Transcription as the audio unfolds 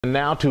And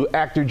now to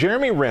actor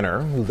Jeremy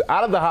Renner, who's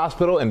out of the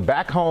hospital and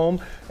back home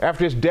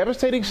after his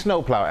devastating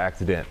snowplow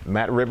accident.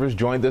 Matt Rivers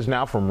joined us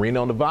now from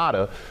Reno,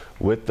 Nevada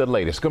with the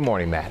latest. Good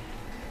morning, Matt.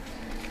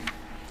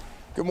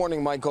 Good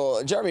morning,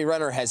 Michael. Jeremy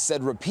Renner has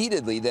said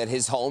repeatedly that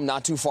his home,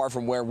 not too far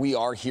from where we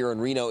are here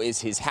in Reno,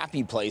 is his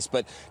happy place.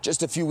 But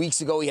just a few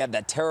weeks ago, he had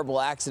that terrible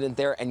accident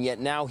there, and yet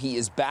now he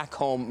is back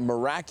home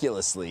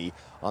miraculously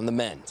on the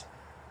mend.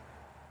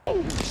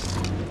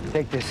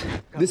 Take this.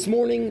 This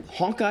morning,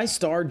 Hawkeye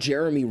star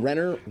Jeremy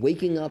Renner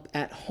waking up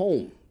at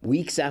home.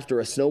 Weeks after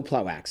a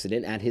snowplow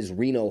accident at his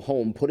Reno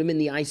home put him in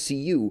the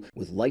ICU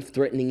with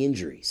life-threatening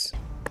injuries.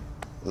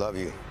 Love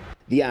you.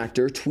 The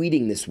actor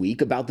tweeting this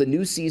week about the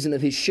new season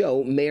of his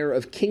show, Mayor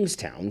of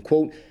Kingstown,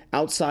 quote,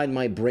 "Outside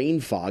my brain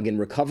fog and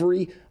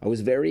recovery, I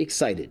was very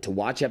excited to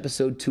watch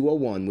episode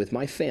 201 with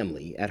my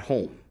family at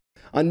home."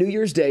 On New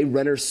Year's Day,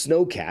 Renner's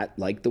snowcat,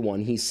 like the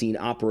one he's seen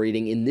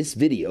operating in this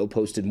video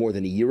posted more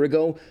than a year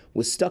ago,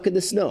 was stuck in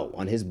the snow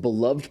on his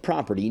beloved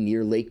property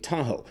near Lake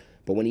Tahoe.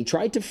 But when he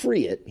tried to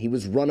free it, he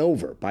was run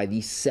over by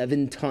the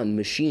 7-ton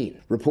machine.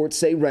 Reports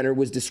say Renner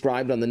was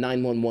described on the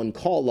 911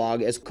 call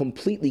log as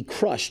completely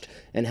crushed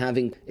and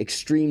having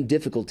extreme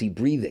difficulty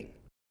breathing.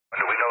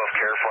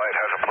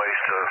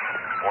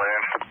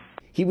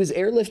 He was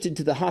airlifted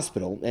to the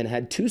hospital and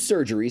had 2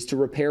 surgeries to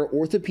repair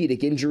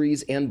orthopedic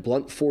injuries and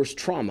blunt force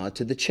trauma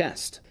to the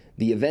chest.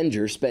 The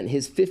Avenger spent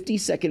his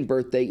 52nd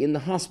birthday in the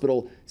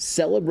hospital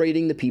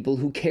celebrating the people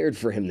who cared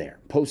for him there,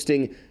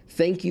 posting,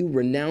 "Thank you,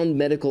 renowned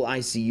medical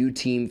ICU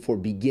team, for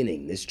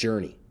beginning this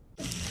journey."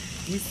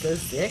 He's so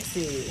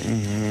sexy.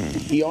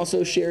 He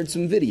also shared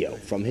some video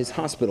from his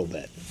hospital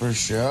bed. First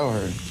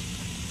shower.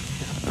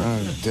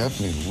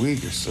 Definitely a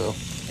week or so.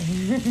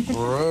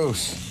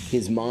 Gross.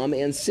 His mom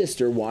and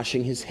sister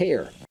washing his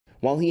hair.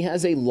 While he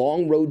has a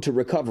long road to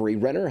recovery,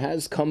 Renner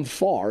has come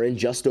far in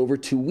just over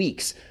 2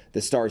 weeks.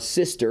 The star's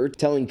sister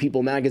telling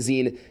People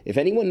magazine, "If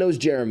anyone knows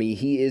Jeremy,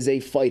 he is a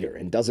fighter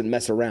and doesn't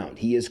mess around.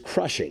 He is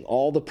crushing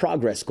all the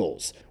progress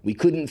goals. We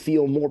couldn't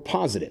feel more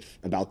positive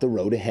about the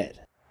road ahead."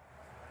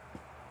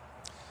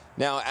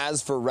 Now,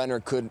 as for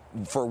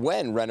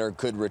when Renner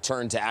could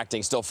return to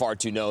acting, still far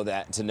too early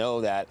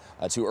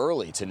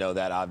to know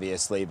that,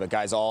 obviously. But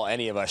guys,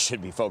 any of us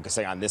should be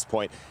focusing on this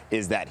point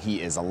is that he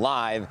is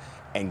alive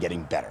and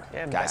getting better.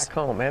 And guys.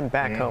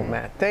 back home,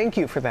 Matt. Thank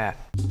you for that.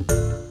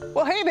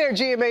 Well, hey there,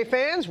 GMA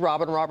fans.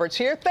 Robin Roberts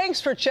here. Thanks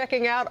for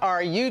checking out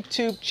our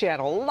YouTube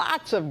channel.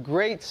 Lots of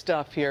great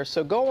stuff here.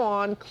 So go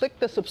on, click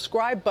the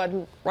subscribe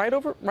button right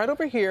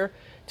over here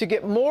to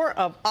get more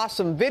of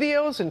awesome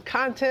videos and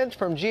content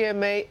from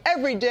GMA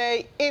every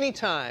day,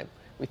 anytime.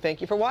 We thank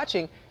you for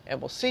watching,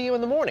 and we'll see you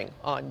in the morning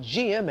on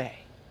GMA.